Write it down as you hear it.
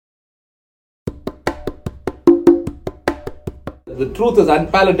The truth is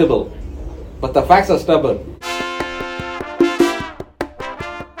unpalatable, but the facts are stubborn.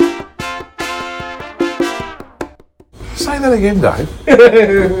 Say that again, Dave.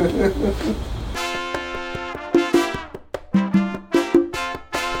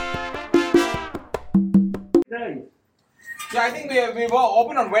 Yeah, I think we were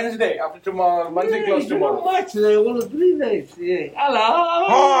open on Wednesday after tomorrow. Wednesday close tomorrow. Not much. They all 3 days. Yeah. Hello.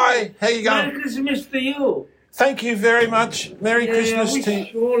 Hi, how you going? Merry Christmas to you. Thank you very much. Merry Christmas to you.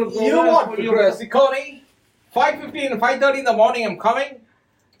 You know what, Sikoni? 5:15 and 5:30 in the morning I'm coming.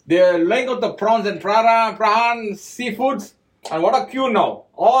 They're laying out the prawns and prahan seafoods. And what a queue now.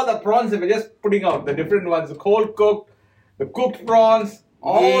 All the prawns they were just putting out. The different ones, the cold cooked, the cooked prawns,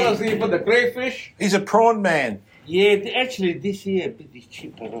 all the seafood, the crayfish. He's a prawn man. Yeah, actually this year a bit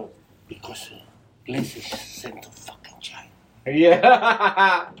cheaper because places sent to fucking China.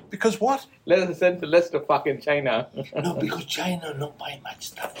 Yeah. Because what? Let us send the list to fucking China. No, because China don't buy much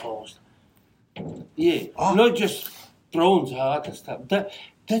stuff for us. Yeah, Oh. not just prawns or other stuff.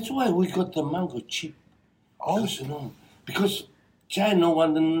 That's why we got the mango cheap. Oh. Because China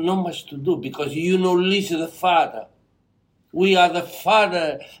want not much to do because Lisa the father. We are the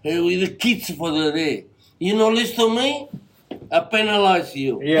father, we the kids for the day. Listen to me, I penalize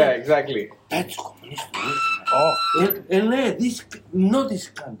you. Yeah, exactly. That's communist. Oh. And this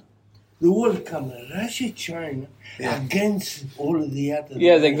country, the world come Russia, China against all of the other.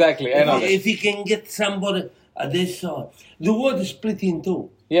 Yes, exactly. I know that. If you can get somebody at this side, the world is split in two.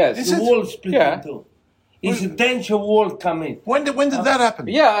 Yes. The world is split Yeah. in two. It's a danger world coming. When did that happen?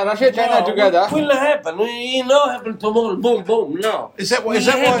 Yeah, Russia and China together. Will happen. Happen tomorrow. Boom, boom. No. Is that why?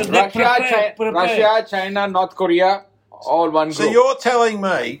 Russia, China, North Korea, all one group. So you're telling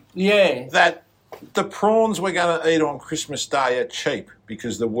me Yeah. that the prawns we're going to eat on Christmas Day are cheap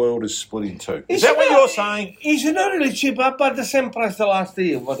because the world is split in two. Is that what you're saying? It's not really cheap, but the same price the last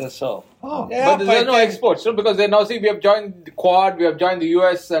year, what I saw. Oh. But there's no exports, so because they now see we have joined the Quad, we have joined the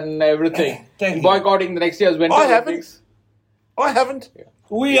US and everything. Thank you. Boycotting the next year's Winter I haven't. Olympics. I haven't.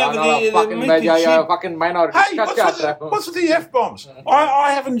 We You're have not a fucking meat you're a cheap. fucking minority. Hey, what's with the F-bombs?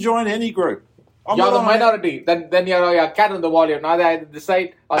 I haven't joined any group. I'm You're not the on minority. Then you're a cat on the wall. You're neither either this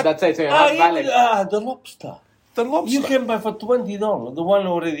side or that side, so you're not valid. The lobster. the lobster. You can buy for $20, the one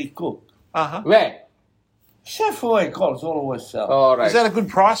already cooked. Uh-huh. Where? Chefway calls always sell. All right. Is that a good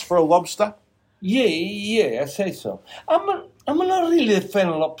price for a lobster? Yeah, I say so. I'm not really a fan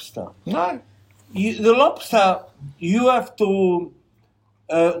of lobster. No. The lobster, you have to,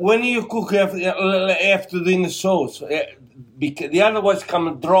 when you cook, you have to do in the sauce. Because the other ones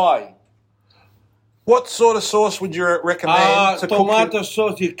come dry. What sort of sauce would you recommend to Tomato cook?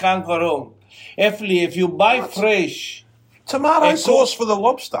 sauce, you can't go wrong. Actually, if you buy fresh, Tomato sauce for the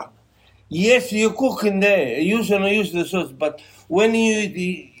lobster. yes, you cook in there. Use the sauce, but when you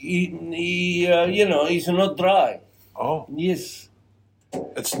eat, it's not dry. Oh, Yes.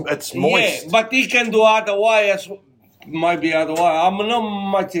 it's moist. Yeah, but he can do otherwise. Might be otherwise. I'm not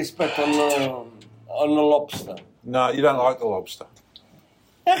much expert on the lobster. No, you don't like the lobster.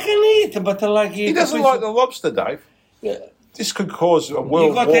 I can eat, but I like it. He doesn't like the lobster, Dave. Yeah. This could cause a You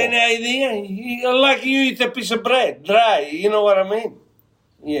world got war. any idea? Like you eat a piece of bread, dry. You know what I mean?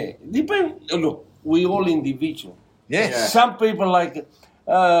 Yeah. Look, we all individual. Yes. Some people like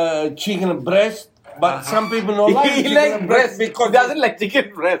chicken breast, but some people don't like He chicken likes breast because he doesn't like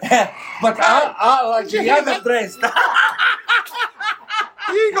chicken breast. But I like the other breast.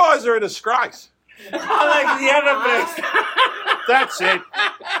 You guys are a disgrace. I like the other breast. That's it.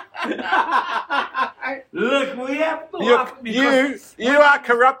 Look, we have to laugh because You are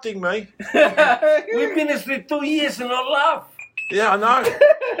corrupting me. we've been asleep 2 years and not laugh. Yeah, I know.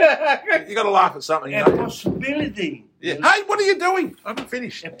 You got to laugh at something. A You know? possibility. Yeah. Hey, what are you doing? I haven't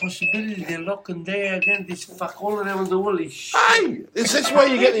finished. A possibility they're looking there again, this fuck all around the world is shit. Hey, is this where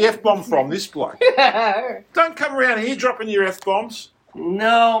you get the F-bomb from, this bloke? Don't come around here dropping your F-bombs.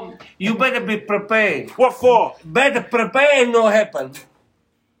 No, you better be prepared. What for? Better prepare and not happen.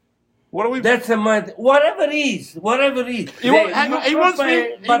 What are we... That's a mind. Whatever it is. He wants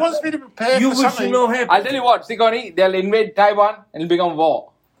me to prepare You for wish something. you know happen. I'll tell you what, Sikoni, they'll invade Taiwan and it'll become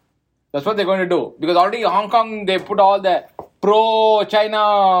war. That's what they're going to do. Because already Hong Kong, they put all the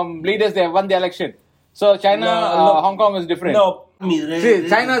pro-China leaders, they have won the election. So China, Hong Kong is different. No. See,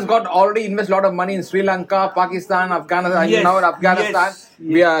 China's got already invested a lot of money in Sri Lanka, Pakistan, Afghanistan. Yes, Now in Afghanistan, yes.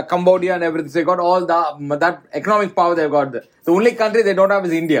 we are Cambodia and everything. So they got all that economic power they've got there. The only country they don't have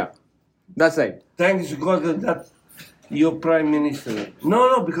is India. That's right. Thanks God that your prime minister.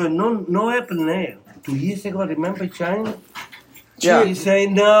 No, because no happened there. 2 years ago, remember China? Yeah. He say,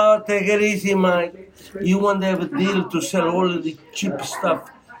 no, take it easy, Mike. You want to have a deal to sell all of the cheap stuff.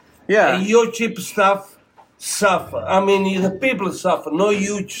 Yeah. And your cheap stuff suffer. I mean, the people suffer, no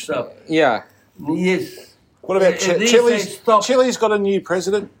huge stuff. Yeah. Yes. What about They Chile's? say stop. Chile's got a new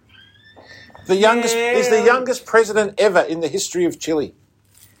president. The youngest is the youngest president ever in the history of Chile.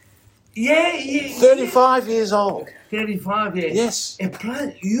 Yeah. 35 years old. 35 years. Yes. And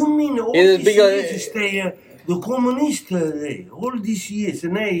plus, you mean all It is these because- years stay the communist there, all these years,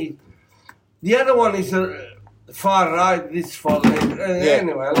 and the other one is far right, this far left.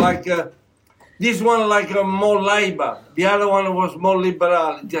 Anyway, like this one like more Labour, the other one was more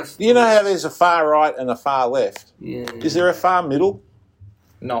liberal. Just You know how there's a far right and a far left? yeah, Is there a far middle?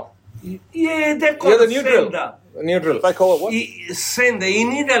 No. yeah, they call You're the it neutral. center. Neutral. They call it what? Center.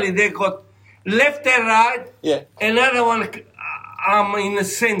 In Italy, they got left and right. Yeah. Another one, I'm in the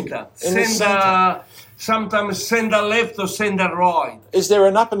center. In the centre. Sometimes center left or center right. Is there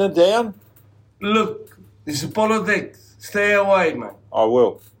an up and a down? Look, this is politics. Stay away, man. I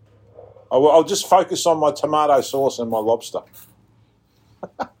will. I'll just focus on my tomato sauce and my lobster.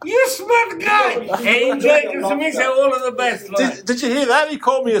 You smart guy. Hey, enjoy Christmas and all of the best. Like. Did you hear that? He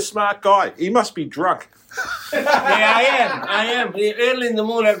called me a smart guy. He must be drunk. Yeah, I am. Early in the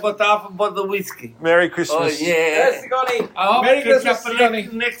morning, I got half a bottle of whiskey. Merry Oh, Christmas. yeah. Yes, Siccone. I hope Merry catch Christmas, up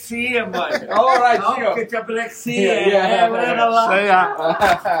Siccone. next year, man. All right, I see hope you. catch up next year. Yeah. See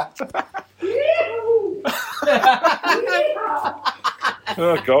ya.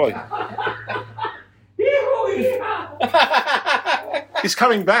 Oh, God. He's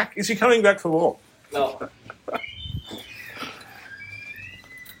coming back. Is he coming back for more? No.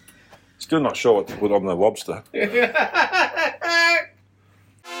 Still not sure what to put on the lobster.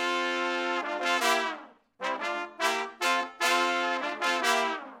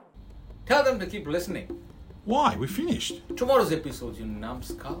 Tell them to keep listening. Why? We finished. Tomorrow's episode, you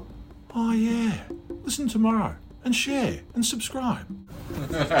numbskull. Oh, yeah. Listen tomorrow and share and subscribe.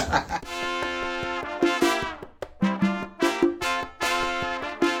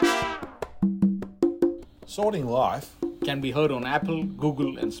 Sorting Life? Can be heard on Apple,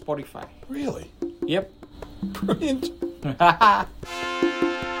 Google, and Spotify. Really? Yep. Brilliant.